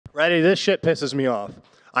Ready? This shit pisses me off.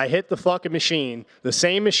 I hit the fucking machine, the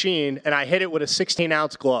same machine, and I hit it with a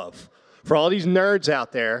 16-ounce glove. For all these nerds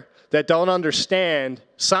out there that don't understand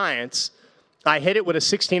science, I hit it with a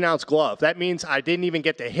 16-ounce glove. That means I didn't even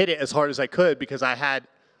get to hit it as hard as I could because I had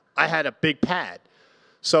a big pad.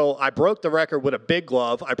 So I broke the record with a big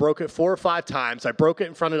glove. I broke it 4 or 5 times. I broke it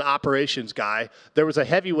in front of the operations guy. There was a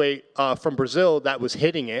heavyweight from Brazil that was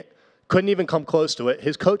hitting it. Couldn't even come close to it.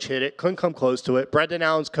 His coach hit it. Couldn't come close to it. Brendan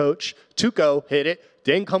Allen's coach, Tuco, hit it.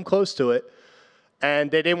 Didn't come close to it.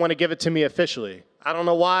 And they didn't want to give it to me officially. I don't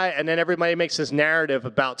know why. And then everybody makes this narrative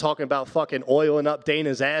about talking about fucking oiling up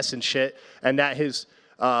Dana's ass and shit. And that his,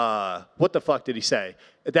 what the fuck did he say?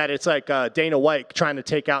 That it's like Dana White trying to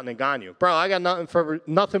take out Ngannou. Bro, I got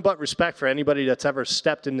nothing but respect for anybody that's ever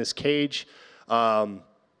stepped in this cage,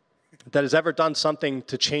 that has ever done something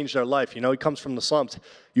to change their life. You know, he comes from the slums.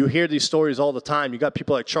 You hear these stories all the time. You got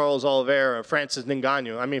people like Charles Oliveira, Francis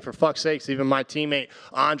Ngannou. I mean, for fuck's sakes, even my teammate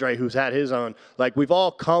Andre, who's had his own. Like, we've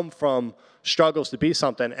all come from struggles to be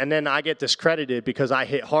something, and then I get discredited because I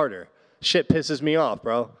hit harder. Shit pisses me off,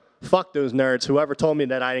 bro. Fuck those nerds, whoever told me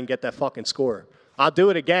that I didn't get that fucking score. I'll do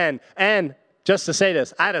it again. And just to say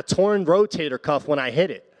this, I had a torn rotator cuff when I hit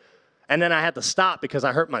it. And then I had to stop because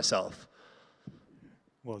I hurt myself.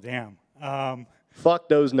 Well, damn. Fuck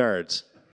those nerds.